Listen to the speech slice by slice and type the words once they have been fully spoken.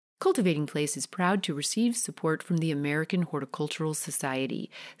Cultivating Place is proud to receive support from the American Horticultural Society,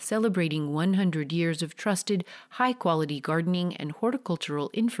 celebrating 100 years of trusted, high-quality gardening and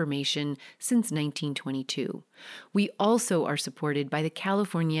horticultural information since 1922. We also are supported by the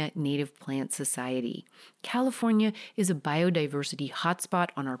California Native Plant Society. California is a biodiversity hotspot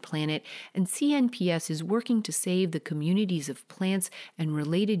on our planet, and CNPS is working to save the communities of plants and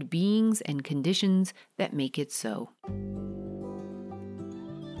related beings and conditions that make it so.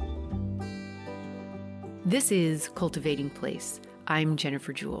 This is Cultivating Place. I'm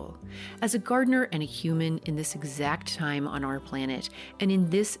Jennifer Jewell. As a gardener and a human in this exact time on our planet, and in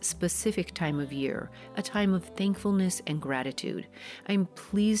this specific time of year, a time of thankfulness and gratitude, I'm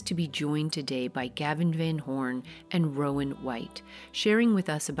pleased to be joined today by Gavin Van Horn and Rowen White, sharing with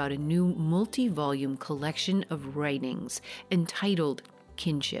us about a new multi-volume collection of writings entitled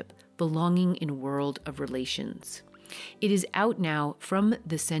Kinship, Belonging in a World of Relations. It is out now from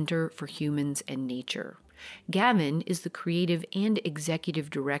the Center for Humans and Nature. Gavin is the creative and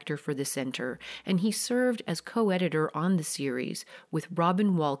executive director for the center, and he served as co-editor on the series with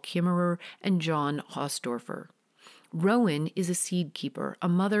Robin Wall-Kimmerer and John Hausdorfer. Rowen is a seed keeper, a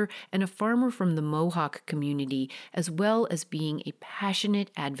mother, and a farmer from the Mohawk community, as well as being a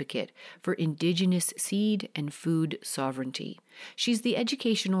passionate advocate for indigenous seed and food sovereignty. She's the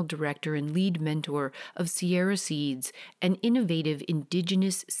educational director and lead mentor of Sierra Seeds, an innovative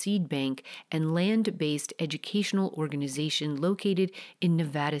indigenous seed bank and land-based educational organization located in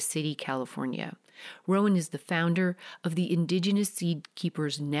Nevada City, California. Rowen is the founder of the Indigenous Seed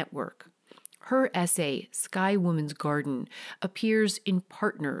Keepers Network. Her essay, Sky Woman's Garden, appears in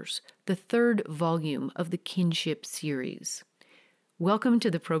Partners, the third volume of the Kinship series. Welcome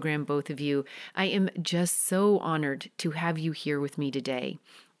to the program, both of you. I am just so honored to have you here with me today.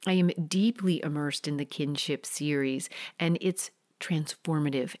 I am deeply immersed in the Kinship series, and it's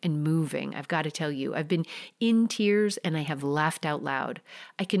transformative and moving. I've got to tell you, I've been in tears and I have laughed out loud.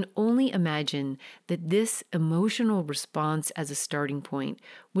 I can only imagine that this emotional response as a starting point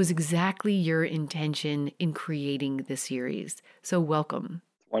was exactly your intention in creating the series. So welcome.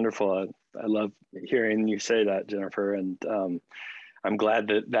 Wonderful. I love hearing you say that, Jennifer. And I'm glad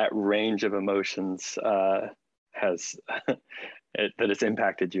that range of emotions has that it's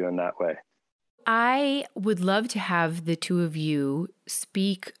impacted you in that way. I would love to have the two of you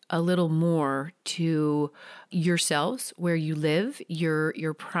speak a little more to yourselves, where you live,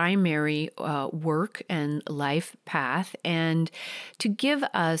 your primary work and life path, and to give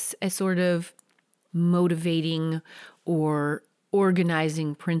us a sort of motivating or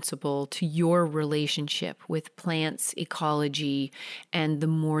organizing principle to your relationship with plants, ecology, and the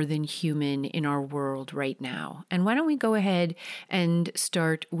more than human in our world right now. And why don't we go ahead and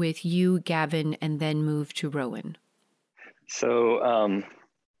start with you, Gavin, and then move to Rowen? So I'm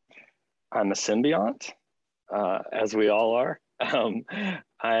a symbiont, as we all are.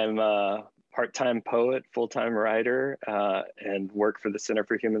 I'm a part-time poet, full-time writer, and work for the Center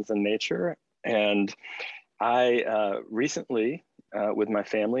for Humans and Nature. And I recently, with my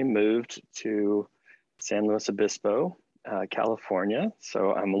family, moved to San Luis Obispo, California.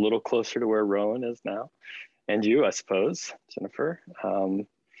 So I'm a little closer to where Rowen is now, and you, I suppose, Jennifer.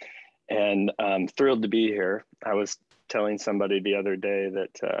 And I'm thrilled to be here. I was telling somebody the other day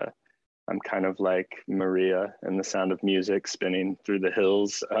that I'm kind of like Maria in The Sound of Music, spinning through the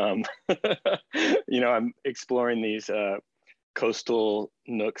hills. I'm exploring these coastal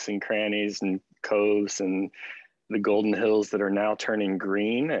nooks and crannies and coves and the golden hills that are now turning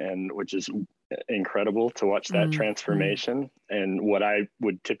green, and which is incredible to watch that transformation and what I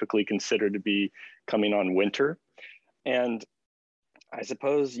would typically consider to be coming on winter. And I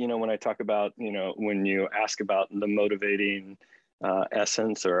suppose, when I talk about, when you ask about the motivating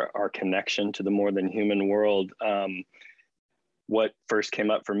essence or our connection to the more than human world, what first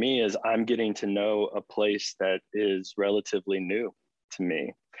came up for me is I'm getting to know a place that is relatively new to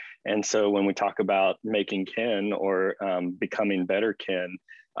me. And so when we talk about making kin or becoming better kin,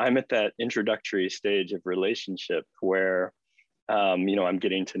 I'm at that introductory stage of relationship where, I'm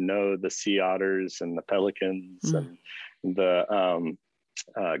getting to know the sea otters and the pelicans and the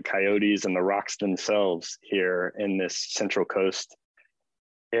coyotes and the rocks themselves here in this Central Coast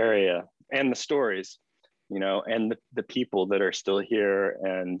area, and the stories, and the people that are still here,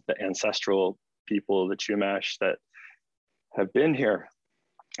 and the ancestral people, the Chumash, that have been here.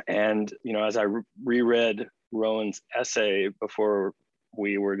 And, as I reread Rowen's essay before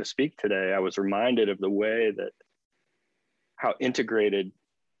we were to speak today, I was reminded of the way that how integrated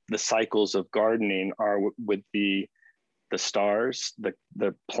the cycles of gardening are with the the stars,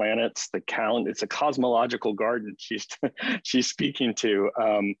 the planets, the calendar. It's a cosmological garden she's speaking to.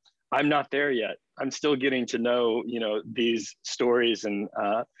 I'm not there yet. I'm still getting to know, these stories and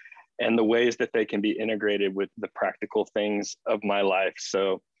the ways that they can be integrated with the practical things of my life.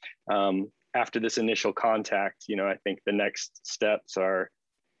 So after this initial contact, I think the next steps are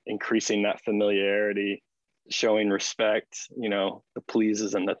increasing that familiarity, showing respect, the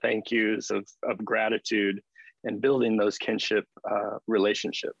pleases and the thank yous of gratitude, and building those kinship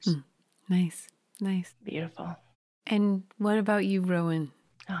relationships. Nice. Beautiful. And what about you, Rowen?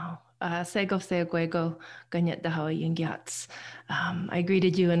 Sego Seguego Ganyet Dahawa Yingyats. I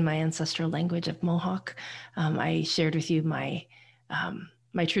greeted you in my ancestral language of Mohawk. I shared with you my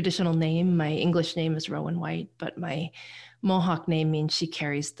traditional name. My English name is Rowen White, but my Mohawk name means she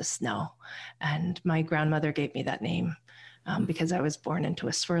carries the snow. And my grandmother gave me that name because I was born into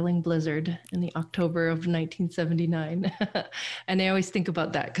a swirling blizzard in the October of 1979. And I always think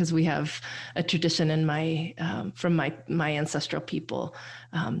about that because we have a tradition in from my ancestral people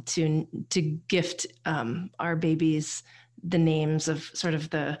to gift our babies the names of sort of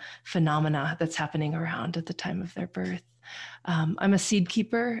the phenomena that's happening around at the time of their birth. I'm a seed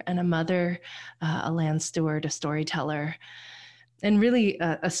keeper and a mother, a land steward, a storyteller, and really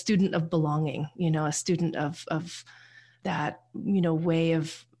a student of belonging, a student of that, way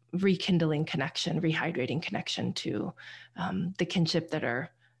of rekindling connection, rehydrating connection to the kinship that are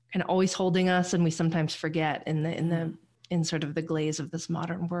kind of always holding us, and we sometimes forget in sort of the glaze of this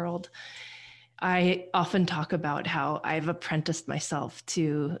modern world. I often talk about how I've apprenticed myself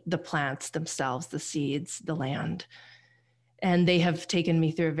to the plants themselves, the seeds, the land, and they have taken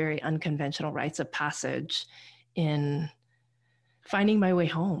me through a very unconventional rites of passage in finding my way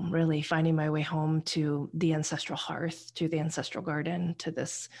home, really finding my way home to the ancestral hearth, to the ancestral garden, to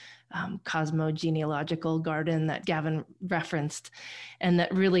this cosmogenealogical garden that Gavin referenced, and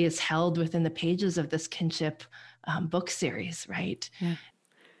that really is held within the pages of this kinship book series, right? Yeah.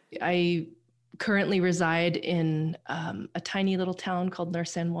 I currently reside in a tiny little town called Nur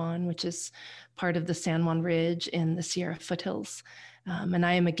San Juan, which is part of the San Juan Ridge in the Sierra foothills. And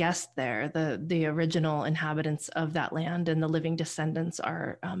I am a guest there. The original inhabitants of that land and the living descendants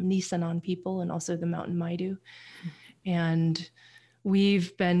are Nisenan people and also the Mountain Maidu. And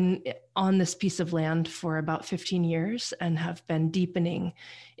we've been on this piece of land for about 15 years and have been deepening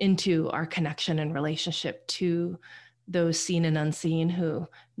into our connection and relationship to those seen and unseen who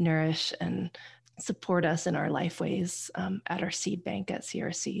nourish and support us in our lifeways at our seed bank at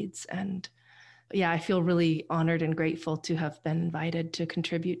Sierra Seeds. And yeah, I feel really honored and grateful to have been invited to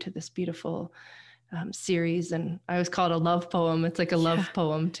contribute to this beautiful series. And I always call it a love poem. It's like a love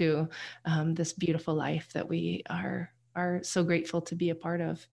poem to this beautiful life that we are so grateful to be a part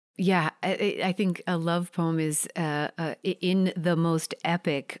of. Yeah, I think a love poem is in the most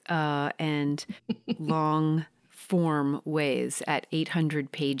epic and long form ways at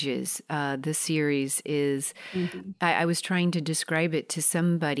 800 pages. The series is, I was trying to describe it to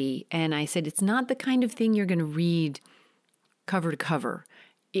somebody and I said, it's not the kind of thing you're going to read cover to cover.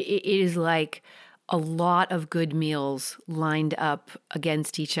 It is like a lot of good meals lined up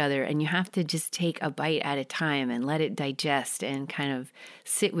against each other, and you have to just take a bite at a time and let it digest and kind of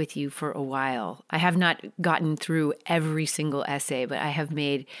sit with you for a while. I have not gotten through every single essay, but I have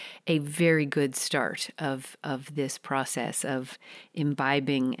made a very good start of this process of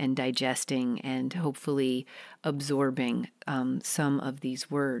imbibing and digesting and hopefully absorbing some of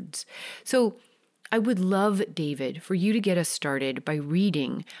these words. So I would love, David, for you to get us started by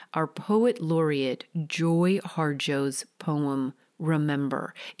reading our poet laureate Joy Harjo's poem,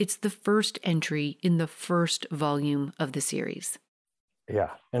 Remember. It's the first entry in the first volume of the series. Yeah,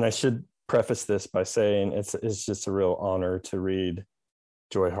 and I should preface this by saying it's just a real honor to read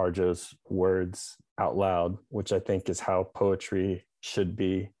Joy Harjo's words out loud, which I think is how poetry should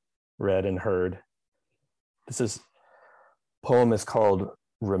be read and heard. Poem is called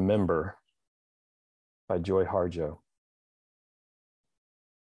Remember, by Joy Harjo.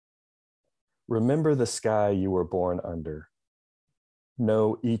 Remember the sky you were born under.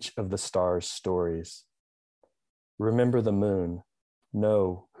 Know each of the stars' stories. Remember the moon.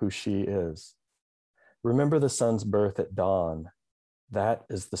 Know who she is. Remember the sun's birth at dawn. That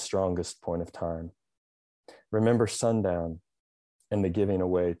is the strongest point of time. Remember sundown and the giving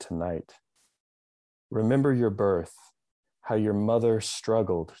away to night. Remember your birth, how your mother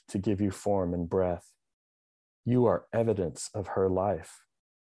struggled to give you form and breath. You are evidence of her life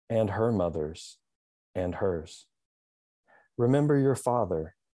and her mother's and hers. Remember your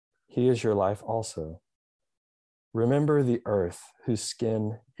father. He is your life also. Remember the earth whose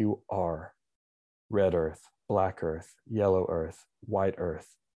skin you are, red earth, black earth, yellow earth, white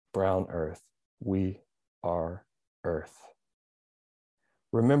earth, brown earth. We are earth.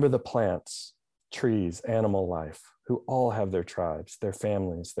 Remember the plants, trees, animal life, who all have their tribes, their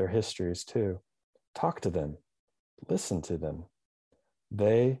families, their histories too. Talk to them, listen to them.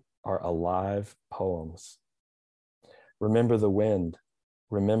 They are alive poems. Remember the wind,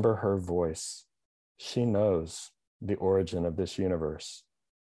 remember her voice. She knows the origin of this universe.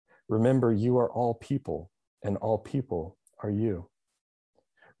 Remember, you are all people, and all people are you.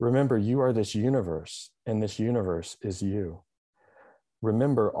 Remember, you are this universe, and this universe is you.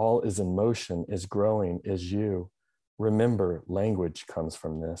 Remember, all is in motion, is growing, is you. Remember, language comes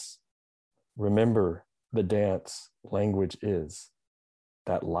from this. Remember, the dance, language is,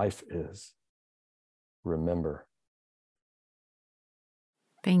 that life is. Remember.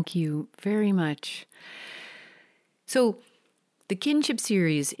 Thank you very much. So, the Kinship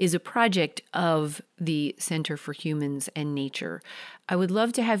series is a project of the Center for Humans and Nature. I would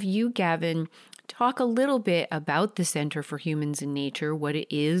love to have you, Gavin, talk a little bit about the Center for Humans and Nature, what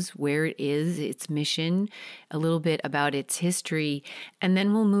it is, where it is, its mission, a little bit about its history, and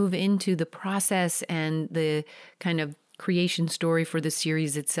then we'll move into the process and the kind of creation story for the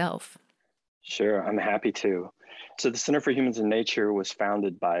series itself. Sure, I'm happy to. So the Center for Humans and Nature was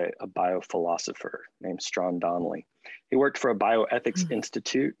founded by a biophilosopher named Strawn Donnelly. He worked for a bioethics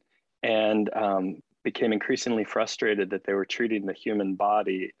institute and became increasingly frustrated that they were treating the human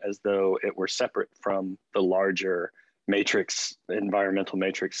body as though it were separate from the larger matrix, environmental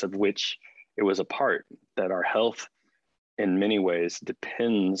matrix of which it was a part, that our health in many ways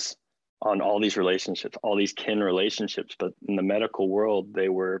depends on all these relationships, all these kin relationships, but in the medical world, they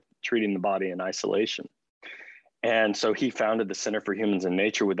were treating the body in isolation. And so he founded the Center for Humans and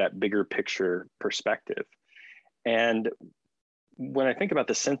Nature with that bigger picture perspective. And when I think about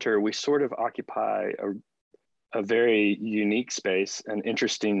the center, we sort of occupy a very unique space, an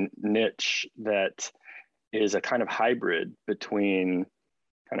interesting niche that is a kind of hybrid between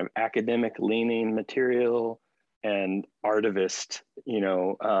kind of academic leaning material and artivist,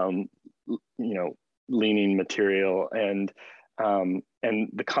 leaning material, and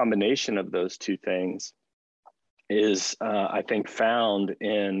the combination of those two things is, I think, found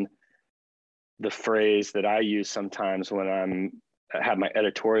in the phrase that I use sometimes when I have my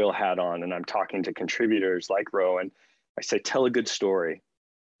editorial hat on and I'm talking to contributors like Rowen. I say, tell a good story.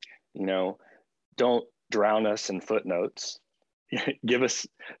 Don't drown us in footnotes. Give us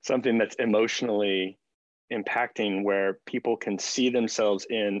something that's emotionally impacting, where people can see themselves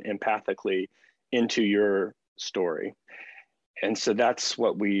empathically into your story. And so that's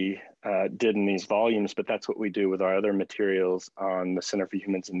what we did in these volumes, but that's what we do with our other materials on the Center for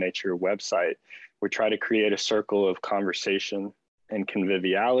Humans and Nature website. We try to create a circle of conversation and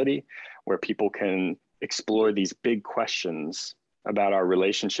conviviality where people can explore these big questions about our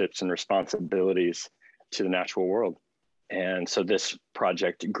relationships and responsibilities to the natural world. And so this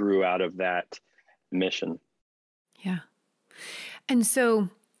project grew out of that mission. Yeah. And so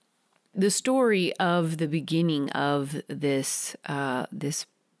the story of the beginning of this this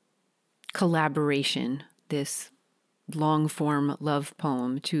collaboration, this long-form love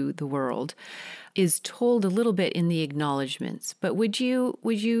poem to the world, is told a little bit in the acknowledgments. But would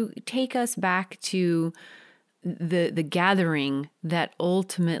you take us back to the gathering that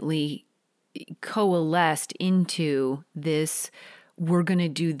ultimately coalesced into this? We're going to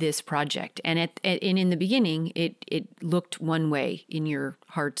do this project. And in the beginning, it looked one way in your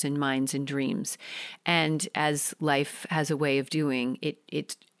hearts and minds and dreams. And as life has a way of doing,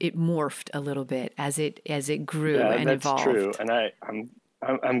 it morphed a little bit as it grew and evolved. Yeah, that's true.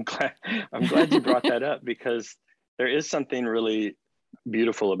 And I'm glad you brought that up, because there is something really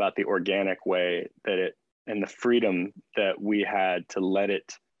beautiful about the organic way that and the freedom that we had to let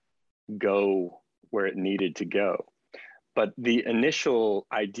it go where it needed to go. But the initial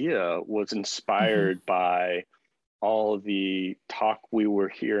idea was inspired by all the talk we were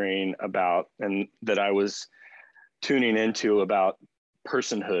hearing about, and that I was tuning into, about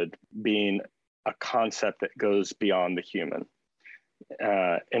personhood being a concept that goes beyond the human.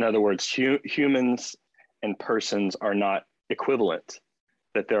 In other words, humans and persons are not equivalent,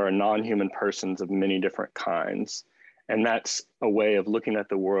 that there are non-human persons of many different kinds. And that's a way of looking at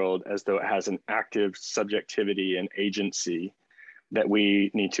the world as though it has an active subjectivity and agency that we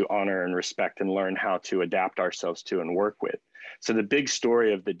need to honor and respect and learn how to adapt ourselves to and work with. So the big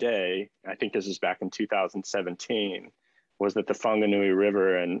story of the day, I think this was back in 2017, was that the Whanganui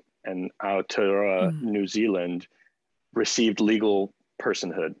River and Aotearoa, New Zealand, received legal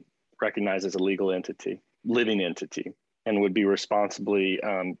personhood, recognized as a legal entity, living entity. and would be responsibly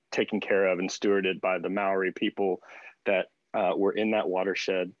taken care of and stewarded by the Maori people that were in that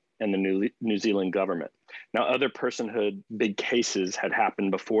watershed and the New Zealand government. Now, other personhood big cases had happened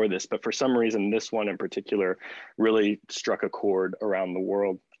before this, but for some reason, this one in particular really struck a chord around the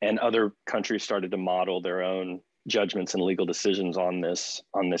world, and other countries started to model their own judgments and legal decisions on this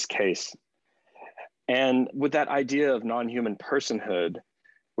case. And with that idea of non-human personhood,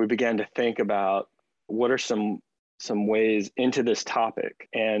 we began to think about what are some ways into this topic.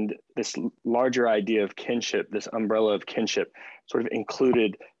 And this larger idea of kinship, this umbrella of kinship, sort of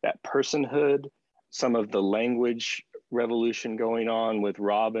included that personhood, some of the language revolution going on with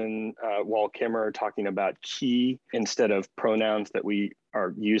Robin Wall-Kimmerer talking about ki instead of pronouns that we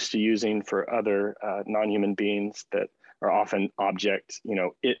are used to using for other non-human beings that are often object,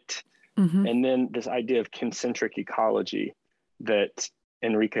 it. Mm-hmm. And then this idea of kincentric ecology that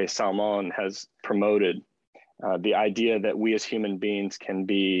Enrique Salmon has promoted, the idea that we as human beings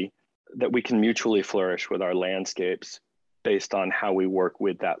that we can mutually flourish with our landscapes based on how we work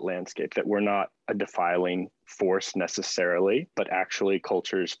with that landscape, that we're not a defiling force necessarily, but actually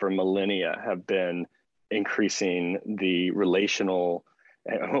cultures for millennia have been increasing the relational.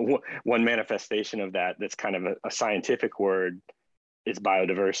 One manifestation of that's kind of a scientific word is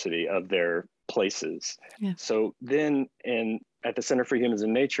biodiversity of their places. Yeah. So then at the Center for Humans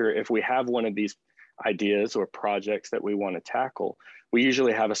and Nature, if we have one of these ideas or projects that we want to tackle, we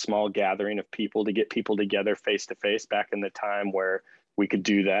usually have a small gathering of people to get people together face to face back in the time where we could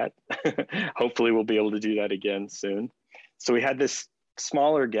do that. Hopefully we'll be able to do that again soon. So we had this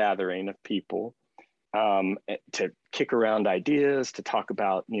smaller gathering of people to kick around ideas, to talk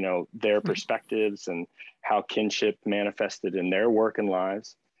about, their perspectives and how kinship manifested in their work and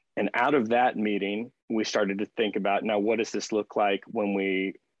lives. And out of that meeting, we started to think about, now, what does this look like when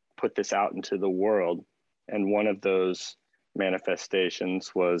we put this out into the world? And one of those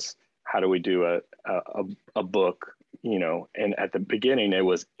manifestations was, how do we do a book, and at the beginning it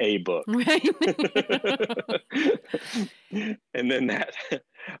was a book. Right. And then that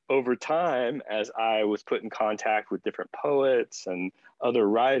over time, as I was put in contact with different poets and other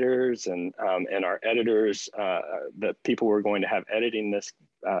writers and our editors, that people were going to have editing this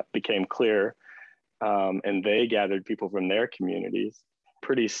became clear, and they gathered people from their communities.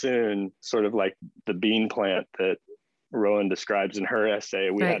 Pretty soon, sort of like the bean plant that Rowen describes in her essay,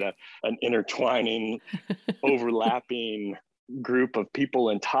 we had an intertwining, overlapping group of people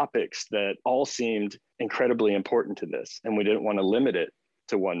and topics that all seemed incredibly important to this. And we didn't want to limit it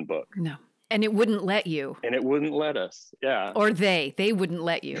to one book. No. And it wouldn't let you. And it wouldn't let us. Yeah. Or they wouldn't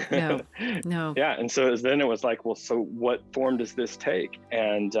let you. No. No. Yeah. And so then it was like, well, so what form does this take?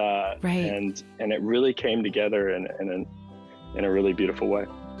 And and it really came together in a really beautiful way.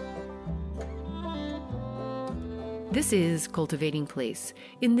 This is Cultivating Place.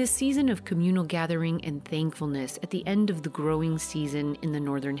 In this season of communal gathering and thankfulness at the end of the growing season in the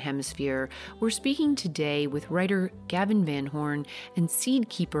Northern Hemisphere, we're speaking today with writer Gavin Van Horn and seed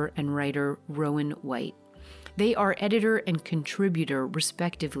keeper and writer Rowen White. They are editor and contributor,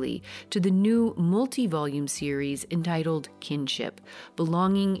 respectively, to the new multi-volume series entitled Kinship,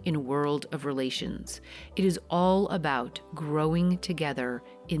 Belonging in a World of Relations. It is all about growing together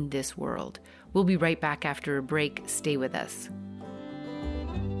in this world. We'll be right back after a break. Stay with us.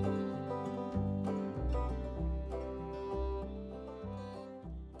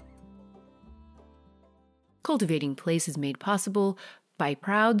 Cultivating Place is made possible by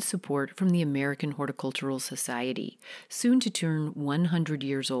proud support from the American Horticultural Society. Soon to turn 100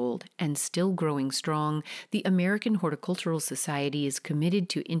 years old and still growing strong, the American Horticultural Society is committed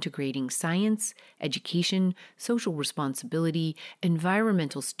to integrating science, education, social responsibility,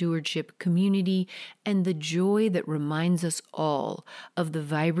 environmental stewardship, community, and the joy that reminds us all of the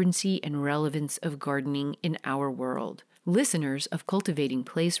vibrancy and relevance of gardening in our world. Listeners of Cultivating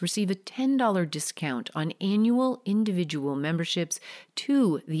Place receive a $10 discount on annual individual memberships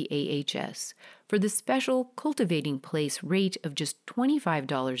to the AHS. For the special Cultivating Place rate of just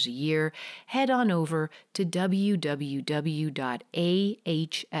 $25 a year, head on over to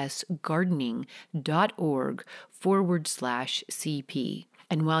www.ahsgardening.org/CP.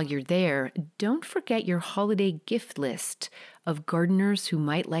 And while you're there, don't forget your holiday gift list of gardeners who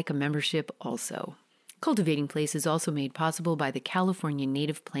might like a membership also. Cultivating Place is also made possible by the California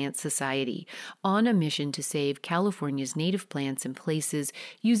Native Plant Society, on a mission to save California's native plants and places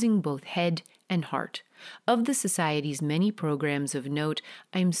using both head and heart. Of the Society's many programs of note,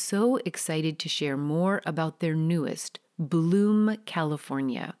 I'm so excited to share more about their newest, Bloom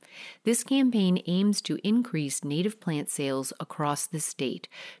California. This campaign aims to increase native plant sales across the state,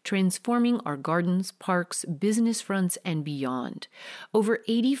 transforming our gardens, parks, business fronts, and beyond. Over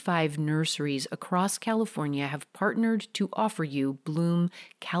 85 nurseries across California have partnered to offer you Bloom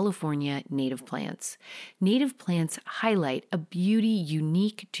California native plants. Native plants highlight a beauty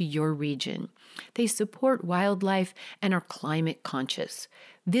unique to your region. They support wildlife and are climate conscious.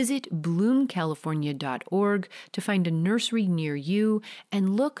 Visit bloomcalifornia.org to find a nursery near you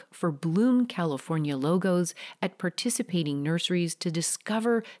and look for Bloom California logos at participating nurseries to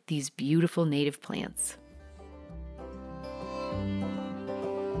discover these beautiful native plants.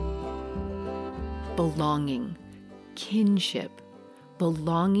 Belonging, kinship,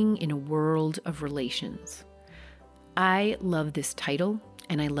 belonging in a world of relations. I love this title.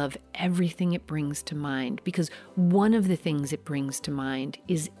 And I love everything it brings to mind, because one of the things it brings to mind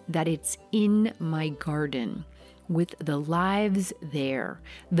is that it's in my garden, with the lives there,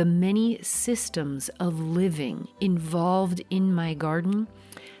 the many systems of living involved in my garden,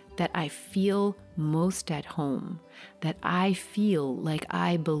 that I feel most at home, that I feel like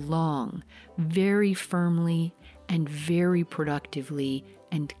I belong very firmly and very productively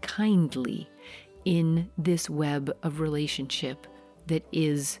and kindly in this web of relationship that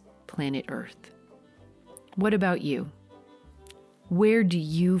is planet Earth. What about you? Where do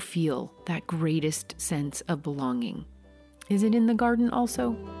you feel that greatest sense of belonging? Is it in the garden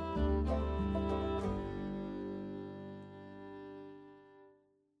also?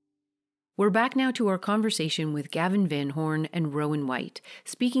 We're back now to our conversation with Gavin Van Horn and Rowen White,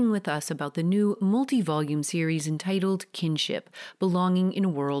 speaking with us about the new multi-volume series entitled Kinship, Belonging in a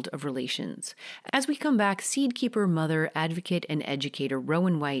World of Relations. As we come back, seedkeeper, mother, advocate, and educator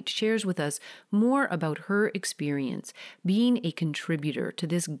Rowen White shares with us more about her experience being a contributor to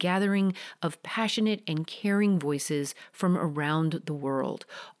this gathering of passionate and caring voices from around the world,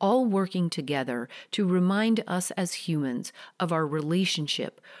 all working together to remind us as humans of our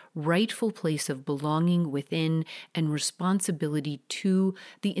relationship, rightful place of belonging within, and responsibility to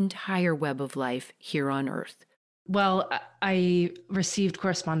the entire web of life here on Earth. Well, I received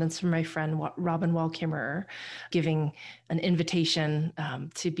correspondence from my friend Robin Wallkimmerer giving an invitation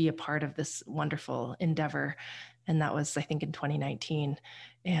to be a part of this wonderful endeavor. And that was, I think, in 2019.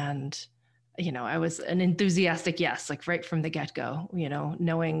 And I was an enthusiastic yes, like right from the get-go,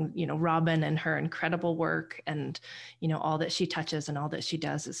 knowing, Robin and her incredible work and, all that she touches and all that she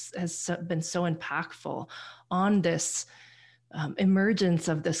does has been so impactful on this emergence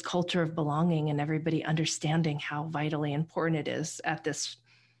of this culture of belonging and everybody understanding how vitally important it is at this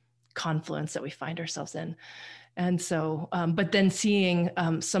confluence that we find ourselves in. And so, but then seeing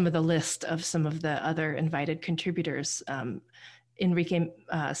some of the list of some of the other invited contributors, Enrique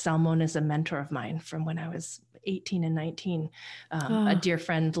Salmon is a mentor of mine from when I was 18 and 19. A dear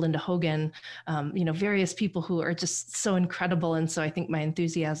friend, Linda Hogan, various people who are just so incredible. And so I think my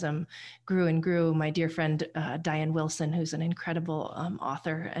enthusiasm grew and grew. My dear friend, Diane Wilson, who's an incredible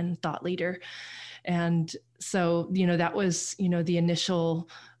author and thought leader. And so, that was, the initial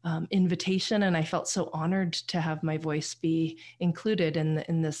invitation. And I felt so honored to have my voice be included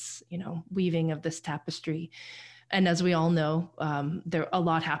in this, weaving of this tapestry. And as we all know, a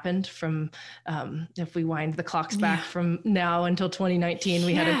lot happened from, if we wind the clocks back from now until 2019,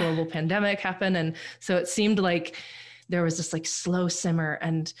 we had a global pandemic happen. And so it seemed like there was this like slow simmer.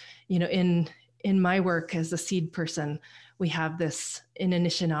 And, in my work as a seed person, we have this, in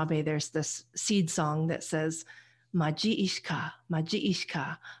Anishinaabe, there's this seed song that says, Maji ishka,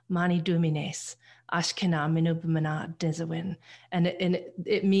 mani dumines, ashkena minubmana dizawin. And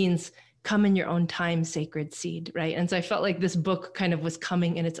it means, come in your own time, sacred seed, right? And so I felt like this book kind of was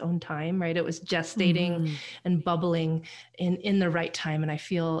coming in its own time, right? It was gestating and bubbling in the right time. And I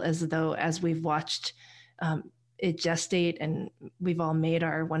feel as though as we've watched it gestate and we've all made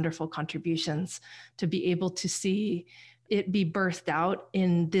our wonderful contributions, to be able to see it be birthed out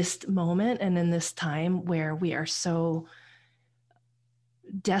in this moment and in this time where we are so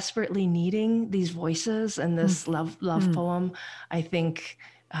desperately needing these voices and this love poem. I think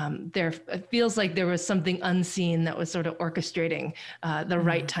it feels like there was something unseen that was sort of orchestrating the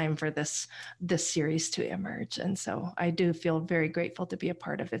right time for this series to emerge. And so I do feel very grateful to be a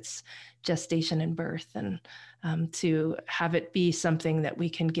part of its gestation and birth, and to have it be something that we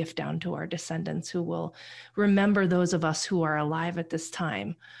can gift down to our descendants, who will remember those of us who are alive at this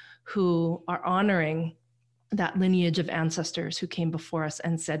time, who are honoring that lineage of ancestors who came before us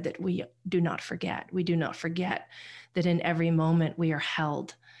and said that we do not forget. We do not forget that in every moment we are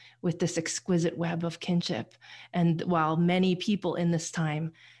held with this exquisite web of kinship. And while many people in this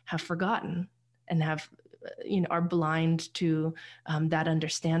time have forgotten and have are blind to that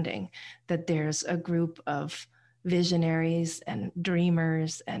understanding, that there's a group of visionaries and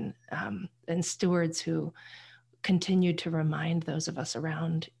dreamers and stewards who continue to remind those of us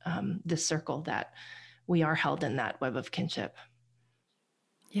around this circle that we are held in that web of kinship.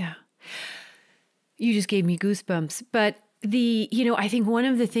 Yeah. You just gave me goosebumps. But I think one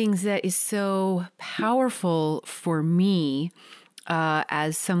of the things that is so powerful for me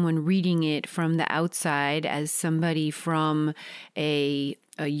as someone reading it from the outside, as somebody from a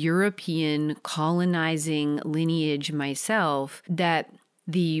European colonizing lineage myself, that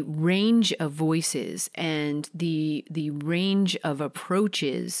the range of voices and the range of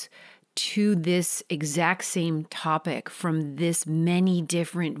approaches to this exact same topic from this many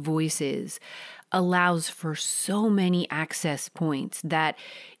different voices allows for so many access points that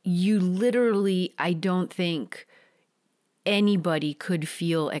you literally, I don't think anybody could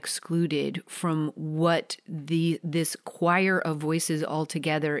feel excluded from what this choir of voices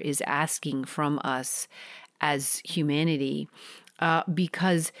altogether is asking from us as humanity,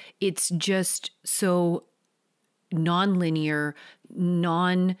 because it's just so nonlinear,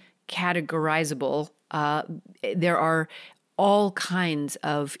 non-categorizable. There are all kinds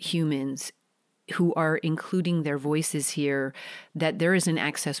of humans who are including their voices here, that there is an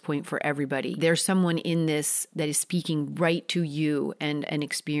access point for everybody. There's someone in this that is speaking right to you and an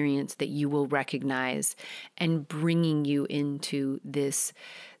experience that you will recognize and bringing you into this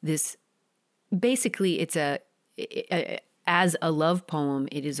basically it's as a love poem,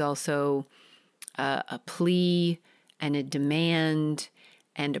 it is also a plea and a demand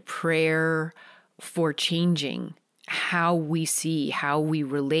and a prayer for changing how we see, how we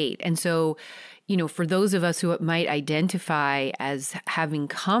relate. And so, for those of us who might identify as having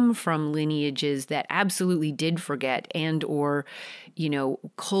come from lineages that absolutely did forget and or,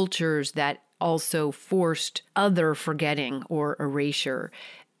 cultures that also forced other forgetting or erasure,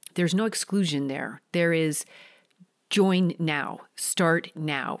 there's no exclusion there. There is join now, start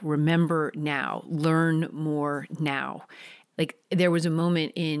now, remember now, learn more now. Like there was a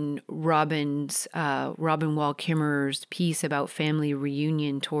moment in Robin Wall Kimmerer's piece about family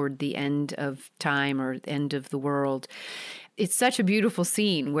reunion toward the end of time or the end of the world. It's such a beautiful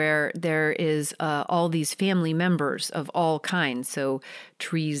scene where there is all these family members of all kinds. So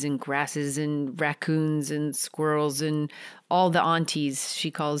trees and grasses and raccoons and squirrels and all the aunties,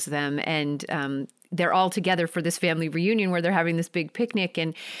 she calls them. And they're all together for this family reunion where they're having this big picnic,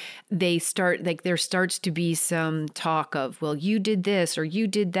 and there starts to be some talk of, well, you did this or you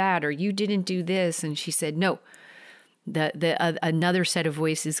did that or you didn't do this. And she said, no. Another set of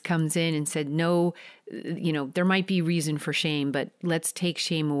voices comes in and said, no, there might be reason for shame, but let's take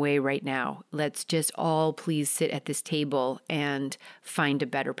shame away right now. Let's just all please sit at this table and find a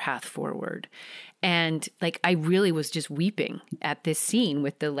better path forward. And I really was just weeping at this scene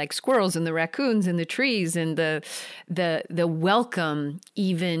with the squirrels and the raccoons and the trees and the welcome,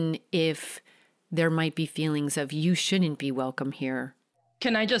 even if there might be feelings of you shouldn't be welcome here.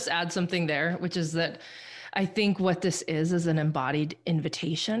 Can I just add something there, which is that I think what this is an embodied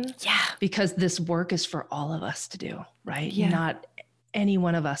invitation. Yeah. Because this work is for all of us to do, right? Yeah. Not any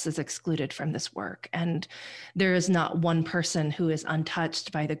one of us is excluded from this work. And there is not one person who is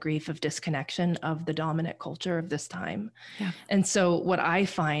untouched by the grief of disconnection of the dominant culture of this time. Yeah. And so what I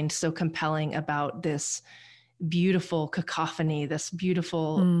find so compelling about this beautiful cacophony, this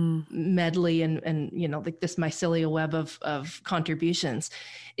beautiful medley and this mycelial web of contributions,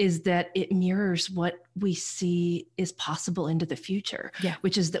 is that it mirrors what we see is possible into the future,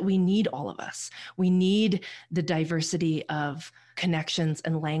 which is that we need all of us. We need the diversity of connections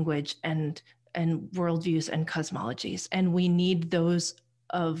and language and worldviews and cosmologies. And we need those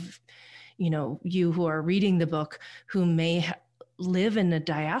of, you who are reading the book who may live in a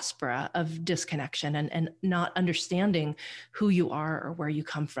diaspora of disconnection and not understanding who you are or where you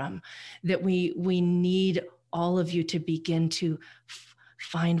come from, that we need all of you to begin to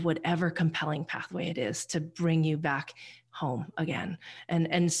find whatever compelling pathway it is to bring you back home again.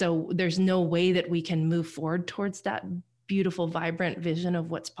 And so there's no way that we can move forward towards that beautiful, vibrant vision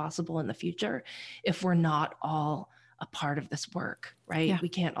of what's possible in the future if we're not all a part of this work, right? Yeah. We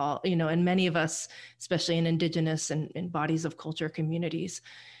can't all, and many of us, especially in Indigenous and in bodies of culture communities,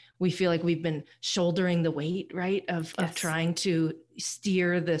 we feel like we've been shouldering the weight, right? Of trying to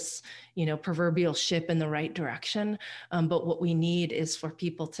steer this, proverbial ship in the right direction. But what we need is for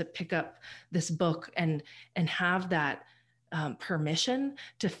people to pick up this book and have that permission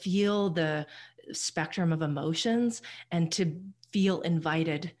to feel the spectrum of emotions and to feel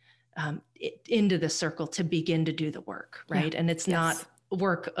invited into the circle to begin to do the work, right? And it's not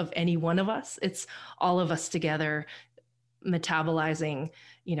work of any one of us. It's all of us together metabolizing,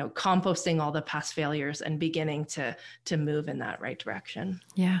 composting all the past failures and beginning to move in that right direction.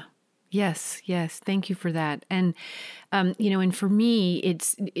 Yeah. Yes. Thank you for that. And, and for me,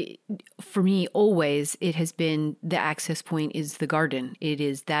 always, it has been the access point is the garden.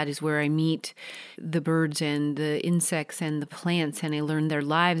 That is where I meet the birds and the insects and the plants, and I learn their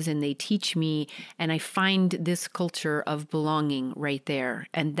lives and they teach me, and I find this culture of belonging right there.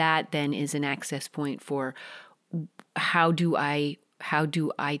 And that then is an access point for how do I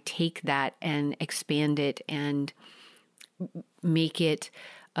take that and expand it and make it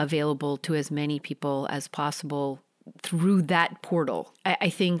available to as many people as possible through that portal. I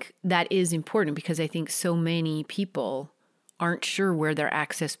think that is important because I think so many people aren't sure where their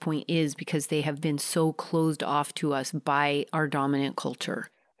access point is because they have been so closed off to us by our dominant culture.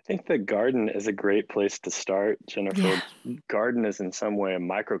 I think the garden is a great place to start, Jennifer. Yeah. Garden is in some way a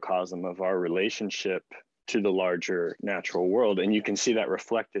microcosm of our relationship to the larger natural world. And you can see that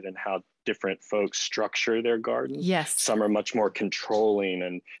reflected in how different folks structure their gardens. Yes. Some are much more controlling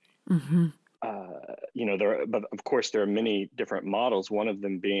and, but of course there are many different models. One of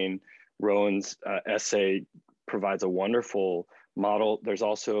them being Rowen's essay provides a wonderful model. There's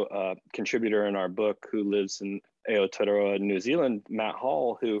also a contributor in our book who lives in Aotearoa, New Zealand, Matt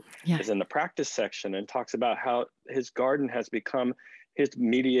Hall, who is in the practice section and talks about how his garden has become his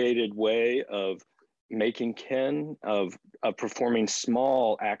mediated way of making kin, of performing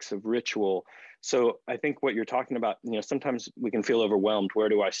small acts of ritual. So I think what you're talking about, sometimes we can feel overwhelmed. Where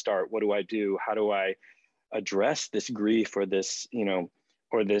do I start? What do I do? How do I address this grief or this,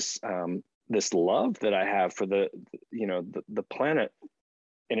 or this love that I have for the planet?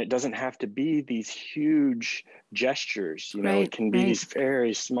 And it doesn't have to be these huge gestures, it can be these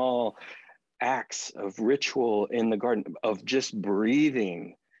very small acts of ritual in the garden, of just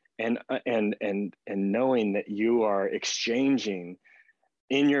breathing and knowing that you are exchanging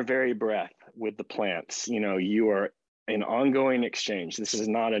in your very breath with the plants. You are an ongoing exchange. This is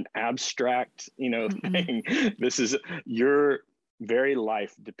not an abstract, thing. This is your very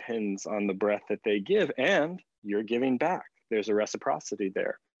life depends on the breath that they give, and you're giving back. There's a reciprocity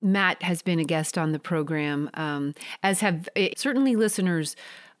there. Matt has been a guest on the program, as have certainly listeners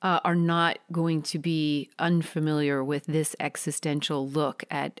are not going to be unfamiliar with this existential look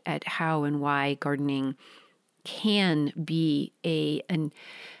at how and why gardening can be a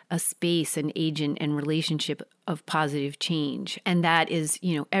space, an agent, and relationship of positive change. And that is,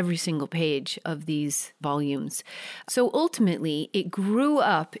 every single page of these volumes. So ultimately, it grew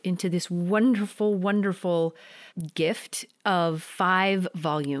up into this wonderful, wonderful gift of 5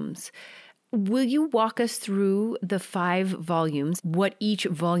 volumes. Will you walk us through the 5 volumes, what each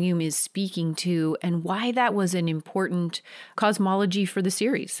volume is speaking to, and why that was an important cosmology for the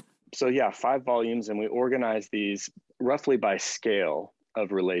series? So 5 volumes, and we organize these roughly by scale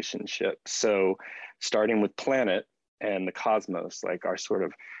of relationship. So starting with planet and the cosmos, like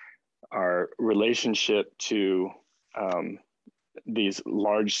our relationship to these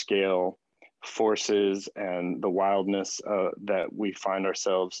large scale forces and the wildness that we find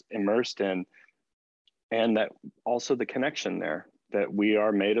ourselves immersed in, and that also the connection there, that we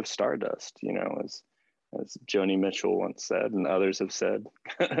are made of stardust, as Joni Mitchell once said, and others have said.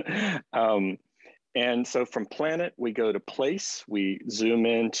 And so from planet, we go to place, we zoom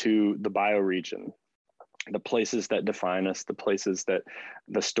into the bioregion, the places that define us,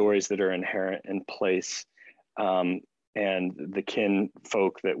 the stories that are inherent in place, and the kin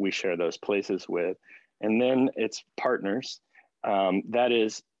folk that we share those places with. And then it's partners. That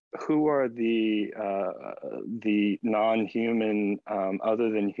is, who are the non-human, other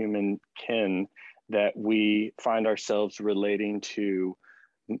than human kin that we find ourselves relating to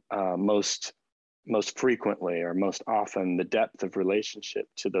most frequently or most often, the depth of relationship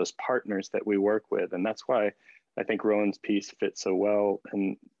to those partners that we work with. And that's why I think Rowen's piece fits so well.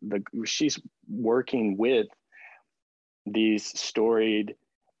 And she's working with these storied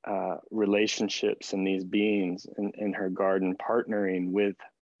relationships and these beings in her garden, partnering with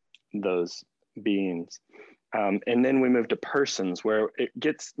those beings. And then we move to persons, where it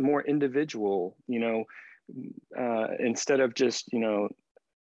gets more individual, instead of just,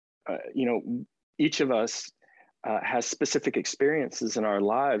 each of us has specific experiences in our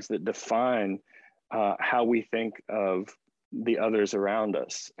lives that define how we think of the others around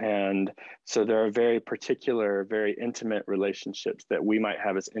us. And so there are very particular, very intimate relationships that we might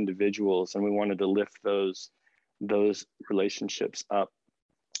have as individuals, and we wanted to lift those relationships up.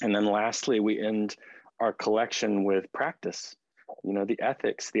 And then lastly, we end our collection with practice, the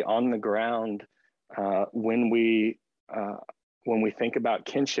ethics, the on the ground, when we when we think about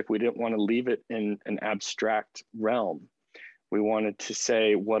kinship, we didn't want to leave it in an abstract realm. We wanted to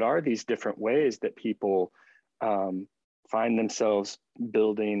say, what are these different ways that people find themselves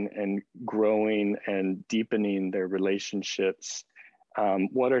building and growing and deepening their relationships?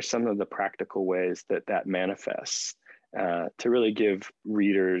 What are some of the practical ways that that manifests? To really give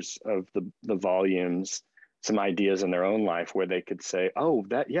readers of the volumes some ideas in their own life where they could say, oh,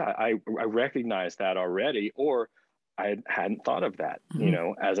 I recognize that already, or I hadn't thought of that,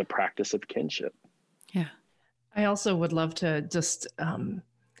 as a practice of kinship. Yeah. I also would love to just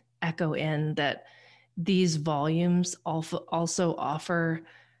echo in that these volumes also offer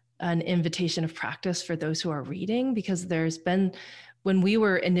an invitation of practice for those who are reading, because when we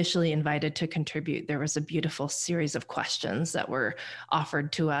were initially invited to contribute, there was a beautiful series of questions that were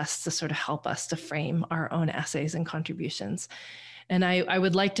offered to us to sort of help us to frame our own essays and contributions. And I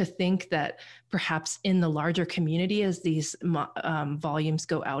would like to think that perhaps in the larger community, as these volumes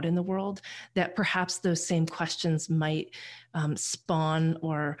go out in the world, that perhaps those same questions might spawn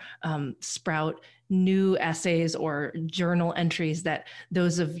or sprout new essays or journal entries that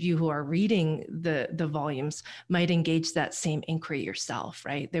those of you who are reading the volumes might engage that same inquiry yourself,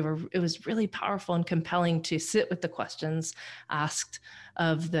 right? It was really powerful and compelling to sit with the questions asked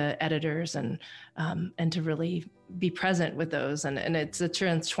of the editors and to really be present with those. And it's a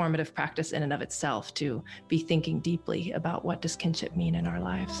transformative practice in and of itself to be thinking deeply about what does kinship mean in our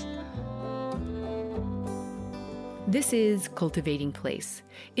lives. This is Cultivating Place.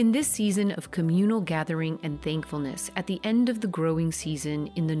 In this season of communal gathering and thankfulness at the end of the growing season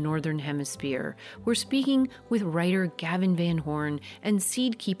in the Northern Hemisphere, we're speaking with writer Gavin Van Horn and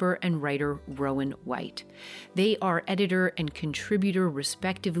seed keeper and writer Rowen White. They are editor and contributor,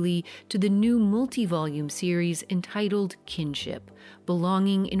 respectively, to the new multi-volume series entitled Kinship,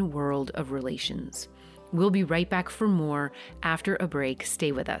 Belonging in a World of Relations. We'll be right back for more after a break.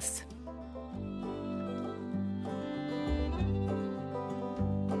 Stay with us.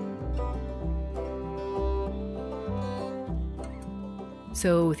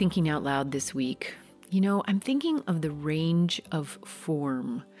 So, thinking out loud this week, I'm thinking of the range of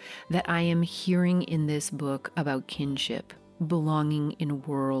form that I am hearing in this book about kinship, belonging in a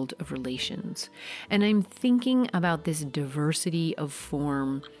world of relations. And I'm thinking about this diversity of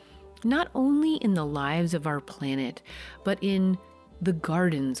form, not only in the lives of our planet, but in the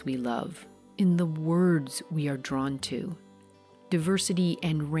gardens we love, in the words we are drawn to. Diversity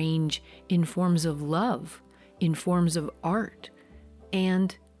and range in forms of love, in forms of art,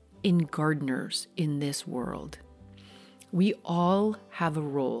 and in gardeners in this world. We all have a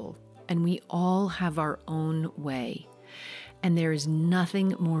role, and we all have our own way. And there is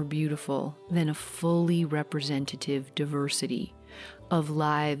nothing more beautiful than a fully representative diversity of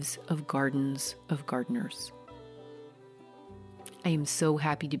lives, of gardens, of gardeners. I am so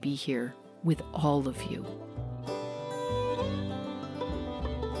happy to be here with all of you.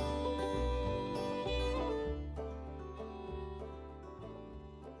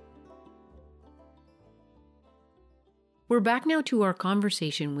 We're back now to our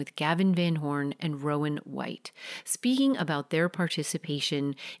conversation with Gavin Van Horn and Rowen White, speaking about their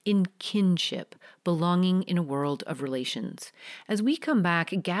participation in Kinship, Belonging in a World of Relations. As we come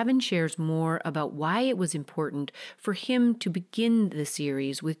back, Gavin shares more about why it was important for him to begin the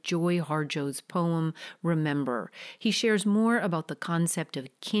series with Joy Harjo's poem, Remember. He shares more about the concept of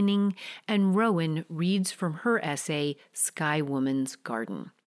kinning, and Rowen reads from her essay, Sky Woman's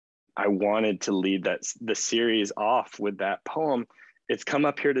Garden. I wanted to lead the series off with that poem. It's come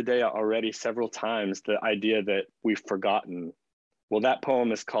up here today already several times, the idea that we've forgotten. Well, that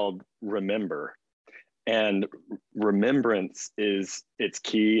poem is called Remember. And remembrance it's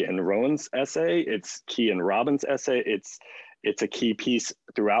key in Rowen's essay, it's key in Robin's essay, it's a key piece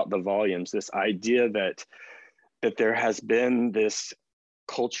throughout the volumes, this idea that there has been this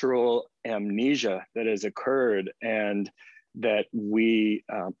cultural amnesia that has occurred, and that we,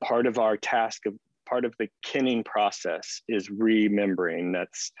 part of our task, part of the kinning process is remembering.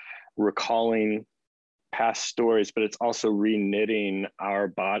 That's recalling past stories, but it's also reknitting our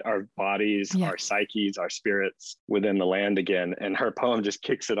bodies, our psyches, our spirits within the land again. And her poem just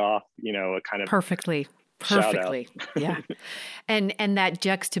kicks it off, a kind of perfectly. Yeah. And that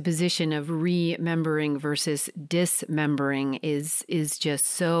juxtaposition of remembering versus dismembering is just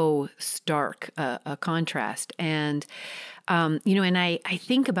so stark a contrast. And and I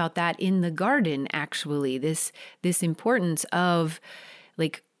think about that in the garden, actually, this importance of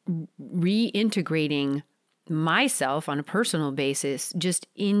like reintegrating myself on a personal basis just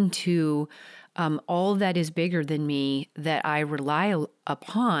into all that is bigger than me that I rely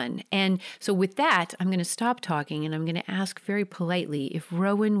upon. And so with that, I'm going to stop talking and I'm going to ask very politely if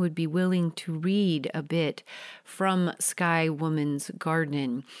Rowen would be willing to read a bit from Sky Woman's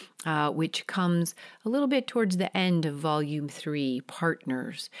Garden, which comes a little bit towards the end of Volume 3,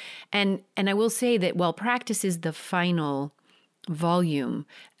 Partners. And I will say that while practice is the final volume,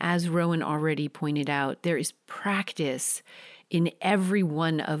 as Rowen already pointed out, there is practice in every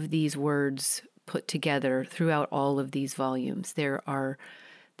one of these words put together throughout all of these volumes. There are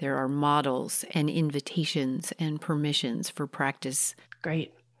models and invitations and permissions for practice.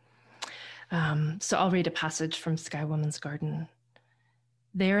 Great. So I'll read a passage from Sky Woman's Garden.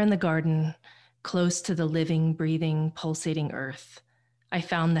 There in the garden, close to the living, breathing, pulsating earth, I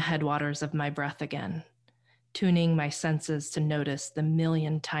found the headwaters of my breath again, tuning my senses to notice the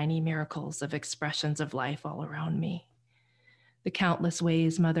million tiny miracles of expressions of life all around me. The countless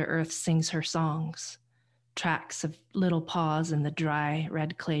ways Mother Earth sings her songs, tracks of little paws in the dry,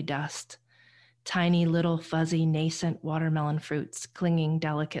 red clay dust, tiny little fuzzy nascent watermelon fruits clinging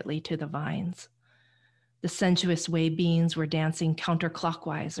delicately to the vines. The sensuous way beans were dancing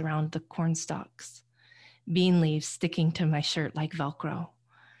counterclockwise around the corn stalks, bean leaves sticking to my shirt like Velcro,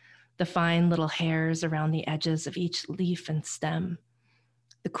 the fine little hairs around the edges of each leaf and stem,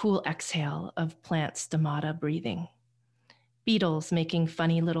 the cool exhale of plant stomata breathing, beetles making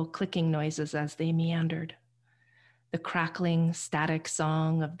funny little clicking noises as they meandered, the crackling, static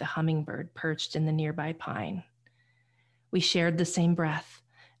song of the hummingbird perched in the nearby pine. We shared the same breath,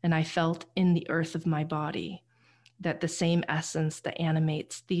 and I felt in the earth of my body that the same essence that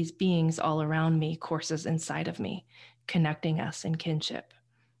animates these beings all around me courses inside of me, connecting us in kinship.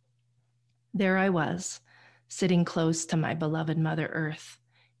 There I was, sitting close to my beloved Mother Earth,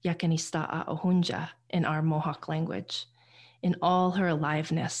 Yakanista'a Ohunja in our Mohawk language, in all her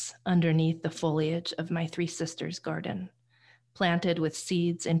aliveness underneath the foliage of my three sisters' garden, planted with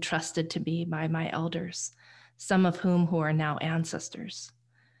seeds entrusted to me by my elders, some of whom who are now ancestors.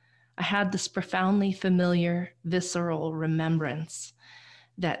 I had this profoundly familiar, visceral remembrance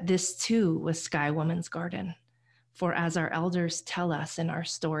that this too was Sky Woman's Garden. For as our elders tell us in our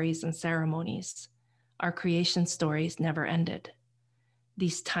stories and ceremonies, our creation stories never ended.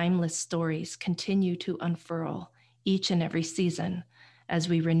 These timeless stories continue to unfurl each and every season as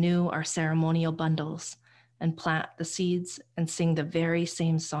we renew our ceremonial bundles and plant the seeds and sing the very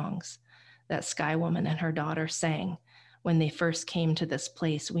same songs that Sky Woman and her daughter sang when they first came to this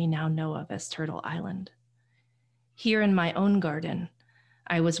place we now know of as Turtle Island. Here in my own garden,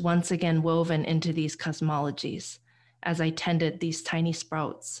 I was once again woven into these cosmologies as I tended these tiny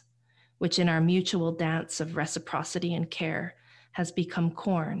sprouts, which in our mutual dance of reciprocity and care has become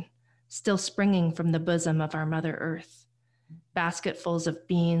corn, still springing from the bosom of our Mother Earth, basketfuls of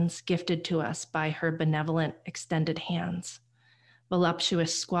beans gifted to us by her benevolent extended hands,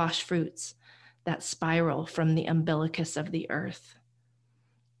 voluptuous squash fruits that spiral from the umbilicus of the earth.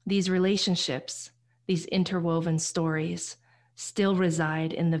 These relationships, these interwoven stories, still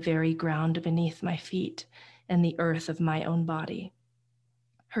reside in the very ground beneath my feet and the earth of my own body.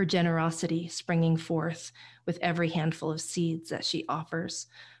 Her generosity springing forth with every handful of seeds that she offers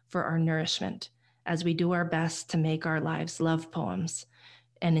for our nourishment as we do our best to make our lives love poems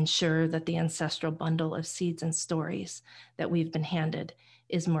and ensure that the ancestral bundle of seeds and stories that we've been handed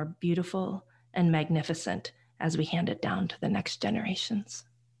is more beautiful and magnificent as we hand it down to the next generations.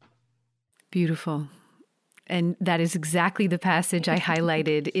 Beautiful. And that is exactly the passage I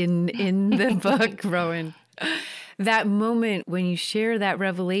highlighted in the book, Rowen. That moment when you share that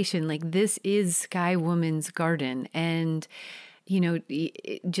revelation, like this is Sky Woman's Garden, and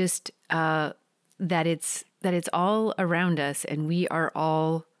just that it's all around us, and we are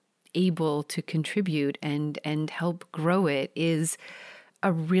all able to contribute and help grow it is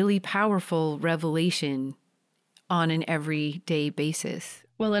a really powerful revelation on an everyday basis.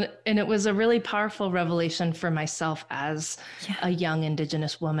 Well, and it was a really powerful revelation for myself as a young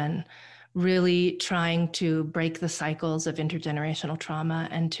Indigenous woman, really trying to break the cycles of intergenerational trauma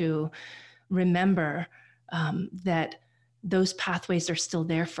and to remember that those pathways are still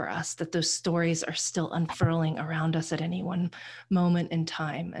there for us, that those stories are still unfurling around us at any one moment in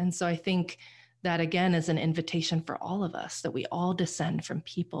time. And so I think that, again, is an invitation for all of us, that we all descend from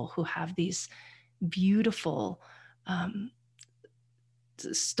people who have these beautiful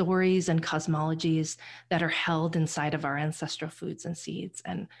stories and cosmologies that are held inside of our ancestral foods and seeds.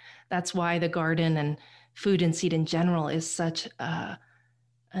 And that's why the garden and food and seed in general is such an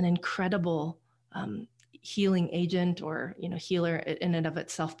incredible healing agent, or healer in and of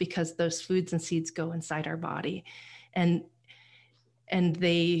itself, because those foods and seeds go inside our body, and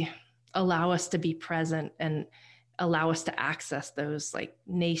they allow us to be present and allow us to access those like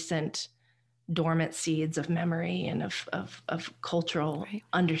nascent, dormant seeds of memory and of cultural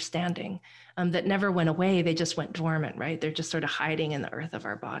understanding that never went away. They just went dormant, right? They're just sort of hiding in the earth of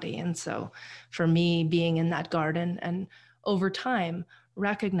our body. And so for me, being in that garden and over time,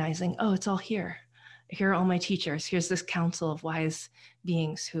 recognizing, oh, it's all here. Here are all my teachers. Here's this council of wise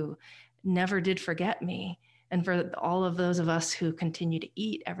beings who never did forget me. And for all of those of us who continue to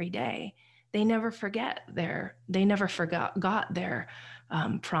eat every day, they never forgot their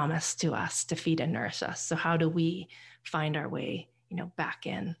promise to us to feed and nourish us. So how do we find our way, back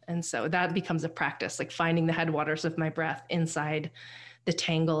in? And so that becomes a practice, like finding the headwaters of my breath inside the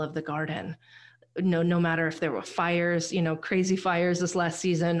tangle of the garden. No matter if there were fires, crazy fires this last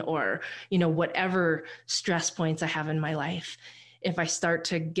season, or, whatever stress points I have in my life, if I start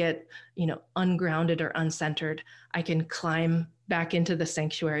to get, ungrounded or uncentered, I can climb back into the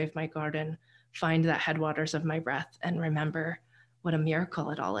sanctuary of my garden, find that headwaters of my breath, and remember what a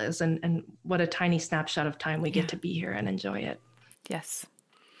miracle it all is, and what a tiny snapshot of time we get to be here and enjoy it. Yes.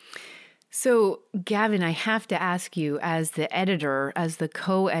 So, Gavin, I have to ask you, as the editor, as the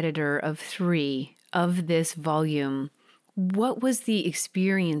co-editor of 3 of this volume, what was the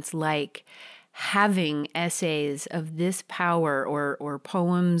experience like having essays of this power, or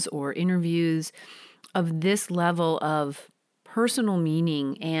poems or interviews of this level of personal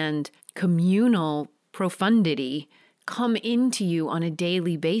meaning and communal profundity come into you on a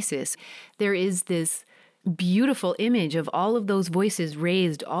daily basis? There is this beautiful image of all of those voices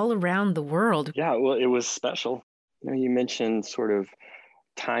raised all around the world. Yeah, well, it was special. You mentioned sort of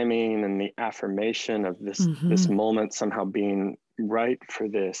timing and the affirmation of this moment somehow being right for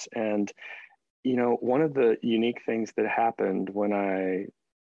this. And one of the unique things that happened when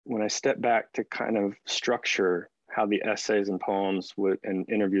I stepped back to kind of structure how the essays and poems and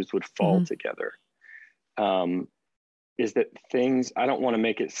interviews would fall together, is that things, I don't want to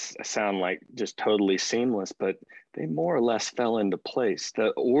make it sound like just totally seamless, but they more or less fell into place. The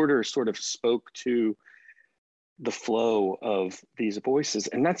order sort of spoke to the flow of these voices.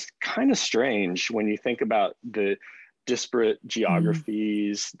 And that's kind of strange when you think about the disparate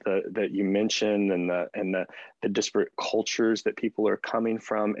geographies that you mentioned, and the disparate cultures that people are coming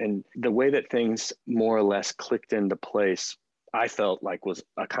from, and the way that things more or less clicked into place. I felt like was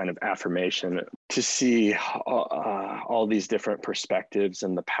a kind of affirmation to see all these different perspectives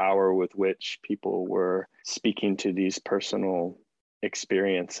and the power with which people were speaking to these personal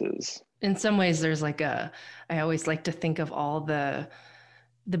experiences. In some ways, there's I always like to think of all the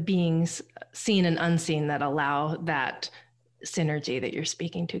beings seen and unseen that allow that synergy that you're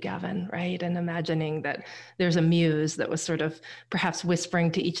speaking to, Gavin, right? And imagining that there's a muse that was sort of perhaps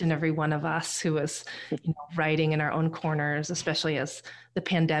whispering to each and every one of us who was, writing in our own corners, especially as the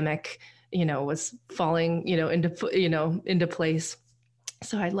pandemic, was falling, into place.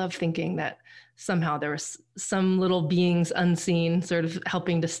 So I love thinking that somehow there was some little beings unseen sort of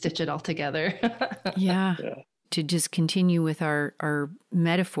helping to stitch it all together. Yeah. To just continue with our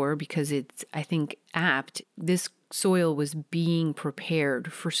metaphor, because it's, I think, apt, this soil was being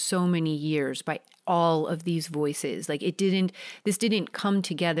prepared for so many years by all of these voices. Like this didn't come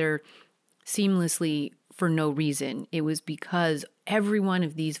together seamlessly for no reason. It was because every one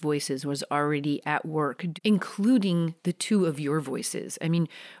of these voices was already at work, including the 2 of your voices. I mean,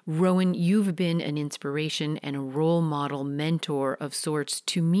 Rowen, you've been an inspiration and a role model mentor of sorts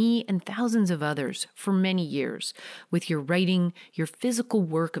to me and thousands of others for many years, with your writing, your physical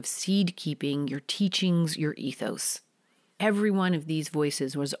work of seed keeping, your teachings, your ethos. Every one of these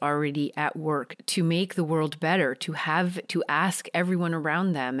voices was already at work to make the world better, to ask everyone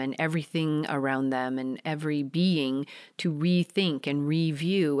around them and everything around them and every being to rethink and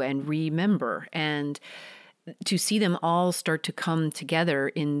review and remember, and to see them all start to come together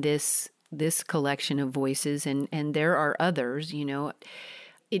in this collection of voices. And there are others,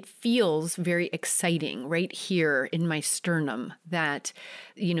 It feels very exciting right here in my sternum that,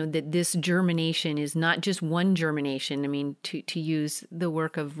 that this germination is not just one germination. I mean, to use the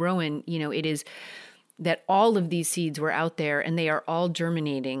work of Rowen, it is that all of these seeds were out there and they are all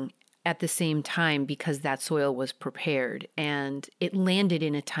germinating at the same time because that soil was prepared. And it landed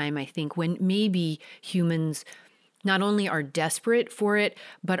in a time, I think, when maybe humans not only are desperate for it,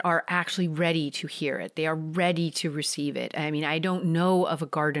 but are actually ready to hear it. They are ready to receive it. I mean, I don't know of a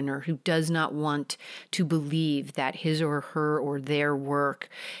gardener who does not want to believe that his or her or their work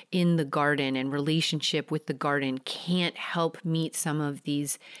in the garden and relationship with the garden can't help meet some of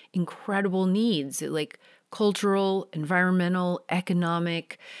these incredible needs, like cultural, environmental,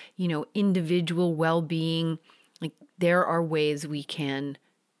 economic, individual well-being. Like, there are ways we can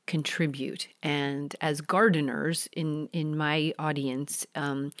contribute. And as gardeners in my audience,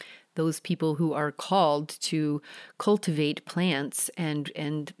 those people who are called to cultivate plants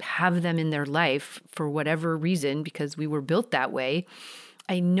and have them in their life for whatever reason, because we were built that way,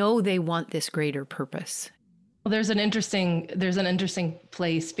 I know they want this greater purpose. Well, there's an interesting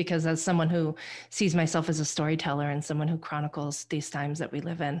place, because as someone who sees myself as a storyteller and someone who chronicles these times that we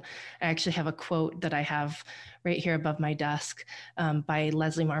live in, I actually have a quote that I have right here above my desk by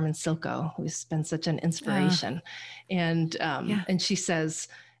Leslie Marmon Silko, who's been such an inspiration. And she says,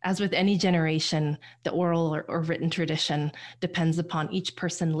 as with any generation, the oral or written tradition depends upon each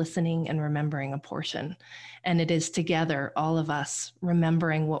person listening and remembering a portion. And it is together, all of us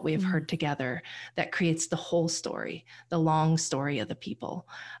remembering what we have heard together, that creates the whole story, the long story of the people.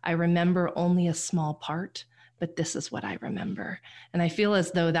 I remember only a small part, but this is what I remember. And I feel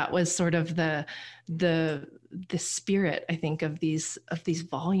as though that was sort of the spirit, I think, of these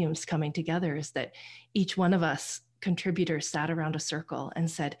volumes coming together, is that each one of us contributors sat around a circle and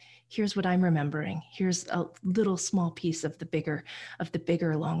said, here's what I'm remembering. Here's a little small piece of the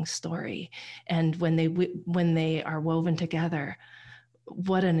bigger long story. And when they are woven together,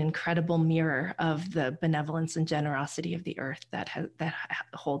 what an incredible mirror of the benevolence and generosity of the earth that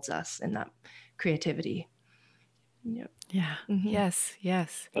holds us in that creativity. Yep. Yeah. Mm-hmm.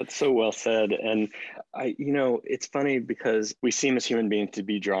 Yes. That's so well said. And it's funny because we seem as human beings to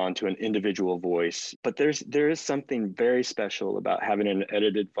be drawn to an individual voice, but there is something very special about having an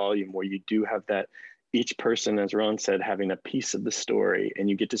edited volume where you do have that each person, as Rowen said, having a piece of the story, and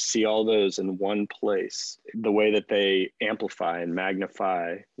you get to see all those in one place, the way that they amplify and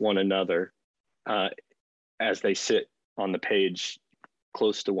magnify one another as they sit on the page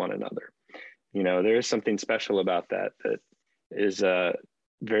close to one another. There is something special about that is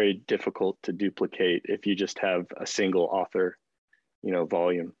very difficult to duplicate if you just have a single author,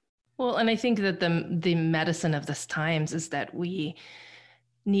 volume. Well, and I think that the medicine of this times is that we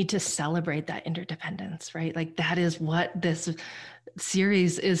need to celebrate that interdependence, right? Like that is what this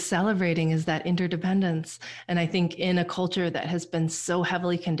series is celebrating, is that interdependence. And I think in a culture that has been so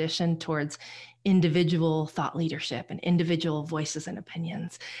heavily conditioned towards individual thought leadership and individual voices and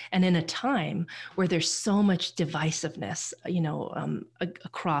opinions, and in a time where there's so much divisiveness,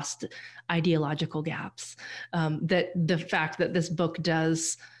 across ideological gaps, that the fact that this book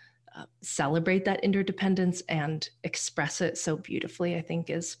does celebrate that interdependence and express it so beautifully, I think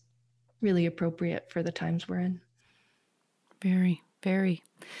is really appropriate for the times we're in. Very, very.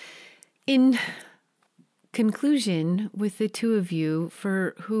 In conclusion, with the two of you,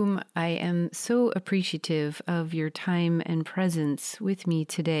 for whom I am so appreciative of your time and presence with me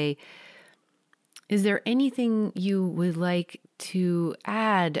today, is there anything you would like to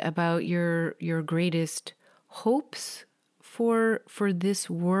add about your greatest hopes for this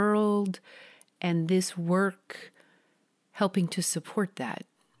world and this work, helping to support that?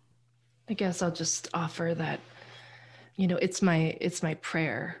 I guess I'll just offer that, it's my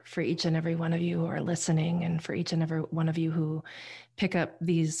prayer for each and every one of you who are listening, and for each and every one of you who pick up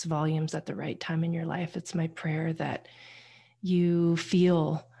these volumes at the right time in your life. It's my prayer that you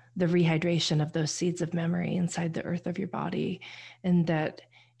feel the rehydration of those seeds of memory inside the earth of your body, and that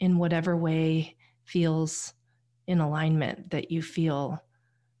in whatever way feels in alignment, that you feel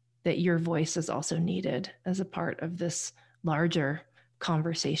that your voice is also needed as a part of this larger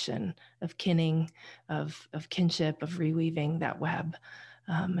conversation of kinning, of kinship, of reweaving that web.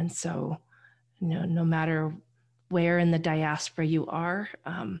 And so, no matter where in the diaspora you are,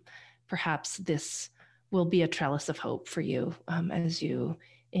 perhaps this will be a trellis of hope for you as you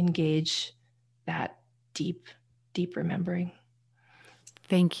engage that deep, deep remembering.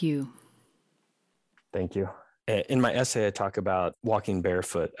 Thank you. Thank you. In my essay, I talk about walking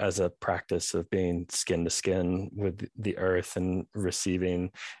barefoot as a practice of being skin to skin with the earth and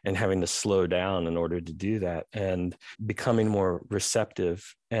receiving and having to slow down in order to do that and becoming more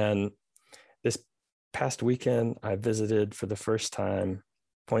receptive. And this past weekend, I visited for the first time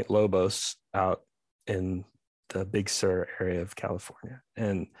Point Lobos out in the Big Sur area of California.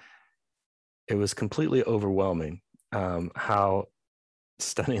 And it was completely overwhelming how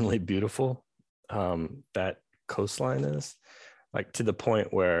stunningly beautiful that coastline is, like to the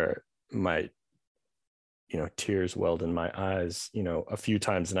point where my tears welled in my eyes a few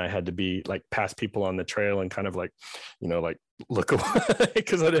times, and I had to be like past people on the trail and kind of like look away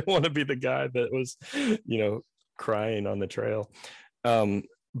because I didn't want to be the guy that was crying on the trail.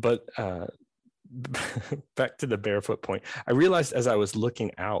 But back to the barefoot point, I realized as I was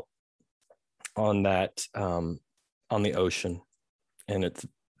looking out on that on the ocean and its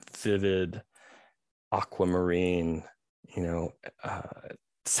vivid aquamarine,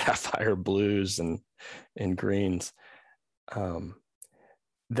 sapphire blues and greens,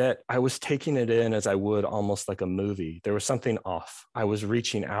 that I was taking it in as I would almost like a movie. There was something off. I was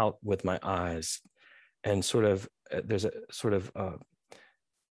reaching out with my eyes, and sort of there's a sort of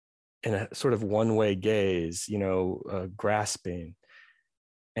in a sort of one-way gaze, grasping.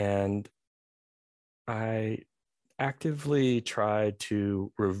 And I actively tried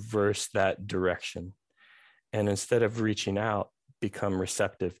to reverse that direction, and instead of reaching out, become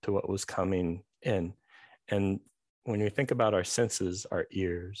receptive to what was coming in. And when you think about our senses, our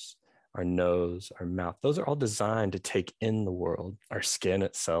ears, our nose, our mouth, those are all designed to take in the world, our skin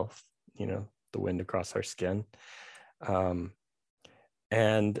itself, the wind across our skin.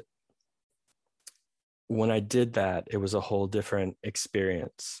 And when I did that, it was a whole different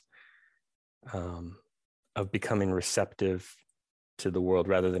experience of becoming receptive to the world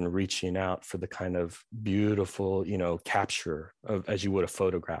rather than reaching out for the kind of beautiful, capture of, as you would a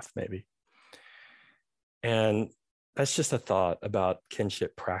photograph maybe. And that's just a thought about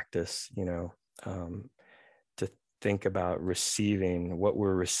kinship practice, to think about receiving what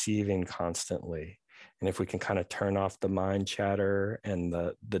we're receiving constantly. And if we can kind of turn off the mind chatter and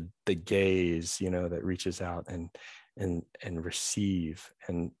the gaze, that reaches out and receive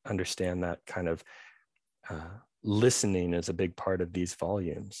and understand that kind of listening is a big part of these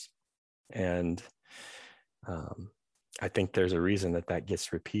volumes. And I think there's a reason that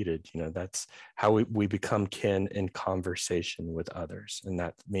gets repeated. That's how we become kin in conversation with others. And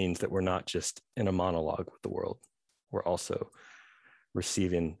that means that we're not just in a monologue with the world. We're also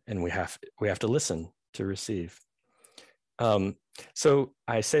receiving, and we have to listen to receive. So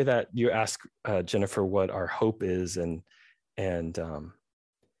I say that you ask Jennifer what our hope is, and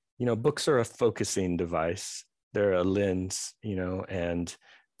books are a focusing device. They're a lens, and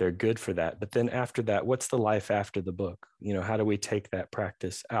they're good for that. But then after that, what's the life after the book? How do we take that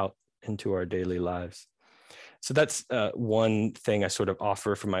practice out into our daily lives? So that's one thing I sort of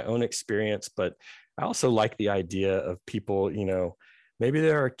offer from my own experience, but I also like the idea of people, maybe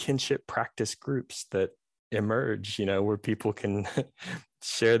there are kinship practice groups that emerge, where people can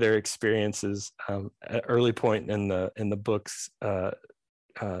share their experiences. At an early point in the book's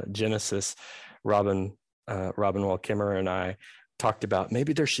Genesis, Robin Wall Kimmerer and I talked about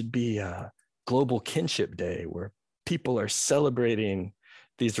maybe there should be a global kinship day where people are celebrating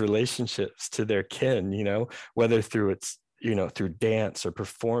these relationships to their kin, whether through through dance or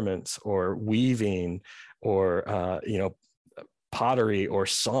performance or weaving or, pottery or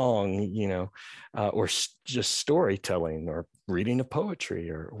song, or just storytelling or reading of poetry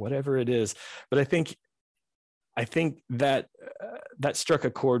or whatever it is. But I think that that struck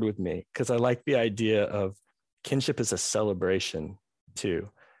a chord with me, because I like the idea of kinship as a celebration too.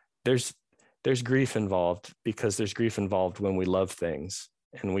 There's grief involved, because there's grief involved when we love things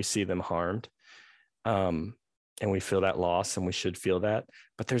and we see them harmed, and we feel that loss, and we should feel that.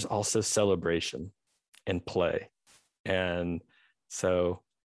 But there's also celebration and play. And so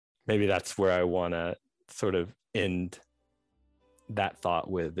maybe that's where I want to sort of end that thought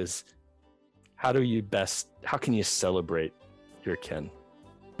with, is how can you celebrate your kin?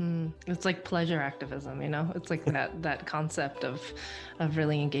 It's like pleasure activism, it's like that concept of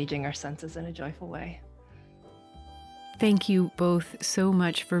really engaging our senses in a joyful way. Thank you both so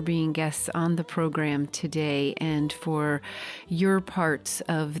much for being guests on the program today, and for your parts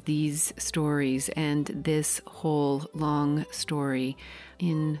of these stories and this whole long story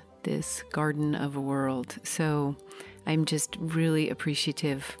in this garden of a world. So I'm just really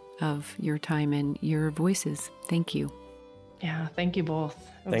appreciative of your time and your voices. Thank you. Yeah, thank you both.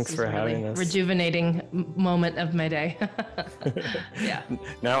 Thanks for having us. Rejuvenating moment of my day. Yeah.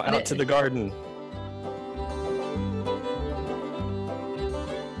 Now out to the garden.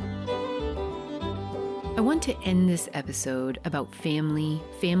 I want to end this episode about family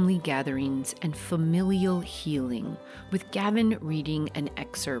gatherings, and familial healing with Gavin reading an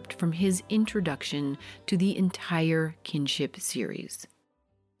excerpt from his introduction to the entire Kinship series.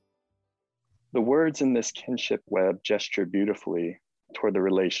 The words in this kinship web gesture beautifully toward the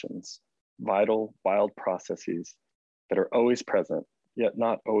relations, vital, wild processes that are always present, yet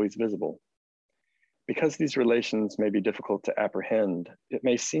not always visible. Because these relations may be difficult to apprehend, it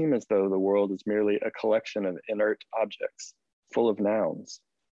may seem as though the world is merely a collection of inert objects, full of nouns.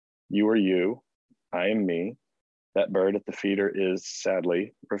 You are you, I am me. That bird at the feeder is,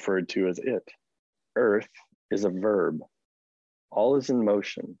 sadly, referred to as it. Earth is a verb. All is in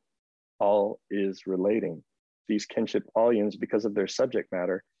motion. All is relating. These kinship volumes, because of their subject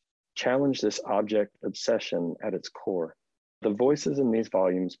matter, challenge this object obsession at its core. The voices in these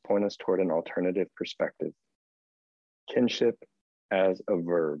volumes point us toward an alternative perspective. Kinship as a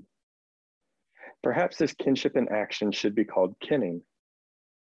verb. Perhaps this kinship in action should be called kinning.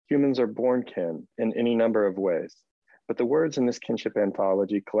 Humans are born kin in any number of ways, but the words in this kinship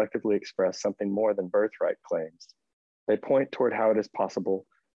anthology collectively express something more than birthright claims. They point toward how it is possible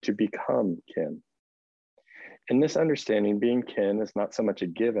to become kin. In this understanding, being kin is not so much a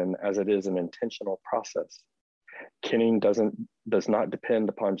given as it is an intentional process. Kinning does not depend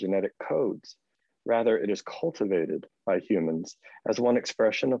upon genetic codes. Rather, it is cultivated by humans as one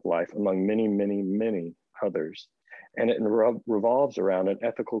expression of life among many, many, many others. And it revolves around an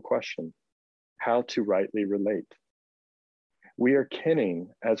ethical question: how to rightly relate. We are kinning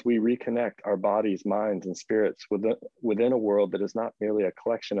as we reconnect our bodies, minds, and spirits within a world that is not merely a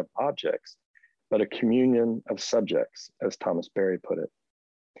collection of objects, but a communion of subjects, as Thomas Berry put it.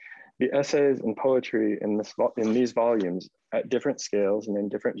 The essays and poetry in these volumes, at different scales and in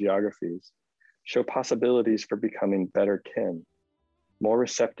different geographies, show possibilities for becoming better kin, more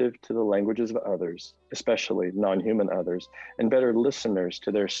receptive to the languages of others, especially non-human others, and better listeners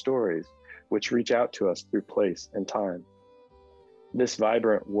to their stories, which reach out to us through place and time. This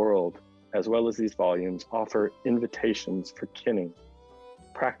vibrant world, as well as these volumes, offer invitations for kinning,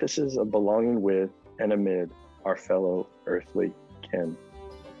 practices of belonging with and amid our fellow earthly kin.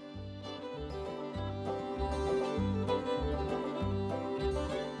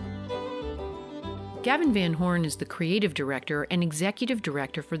 Gavin Van Horn is the creative director and executive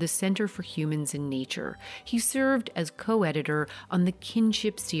director for the Center for Humans and Nature. He served as co-editor on the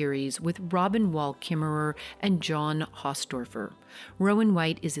Kinship series with Robin Wall Kimmerer and John Hausdorfer. Rowen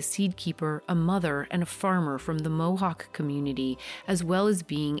White is a seed keeper, a mother, and a farmer from the Mohawk community, as well as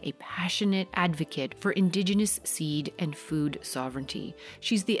being a passionate advocate for Indigenous seed and food sovereignty.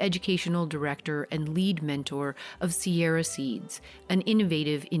 She's the educational director and lead mentor of Sierra Seeds, an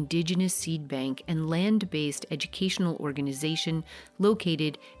innovative Indigenous seed bank and land-based educational organization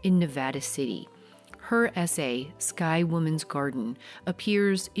located in Nevada City. Her essay, Sky Woman's Garden,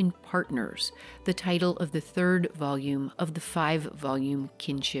 appears in Partners, the title of the third volume of the 5-volume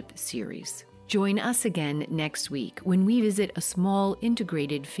Kinship series. Join us again next week when we visit a small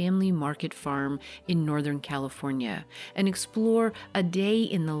integrated family market farm in Northern California and explore a day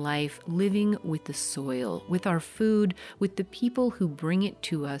in the life living with the soil, with our food, with the people who bring it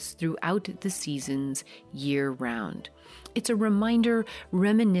to us throughout the seasons year-round. It's a reminder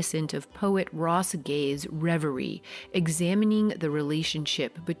reminiscent of poet Ross Gay's Reverie, examining the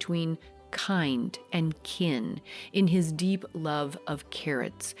relationship between kind and kin in his deep love of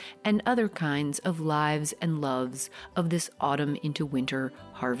carrots and other kinds of lives and loves of this autumn into winter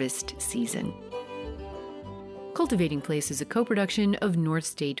harvest season. Cultivating Place is a co-production of North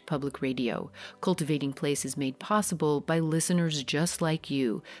State Public Radio. Cultivating Place is made possible by listeners just like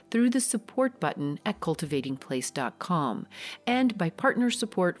you through the support button at cultivatingplace.com and by partner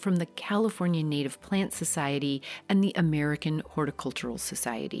support from the California Native Plant Society and the American Horticultural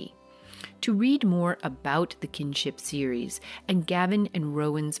Society. To read more about the Kinship series and Gavin and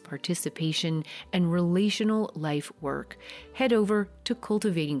Rowen's participation and relational life work, head over to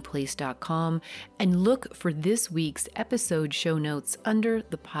cultivatingplace.com and look for this week's episode show notes under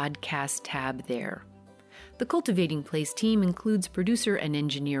the podcast tab there. The Cultivating Place team includes producer and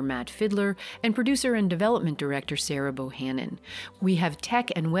engineer Matt Fidler and producer and development director Sarah Bohannon. We have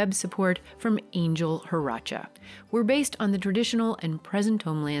tech and web support from Angel Haracha. We're based on the traditional and present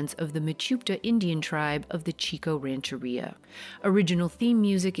homelands of the Mechoopda Indian tribe of the Chico Rancheria. Original theme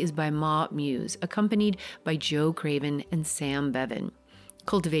music is by Ma Muse, accompanied by Joe Craven and Sam Bevan.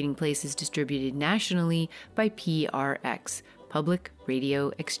 Cultivating Place is distributed nationally by PRX, Public Radio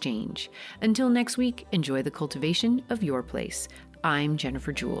Exchange. Until next week, enjoy the cultivation of your place. I'm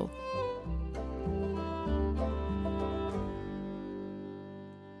Jennifer Jewell.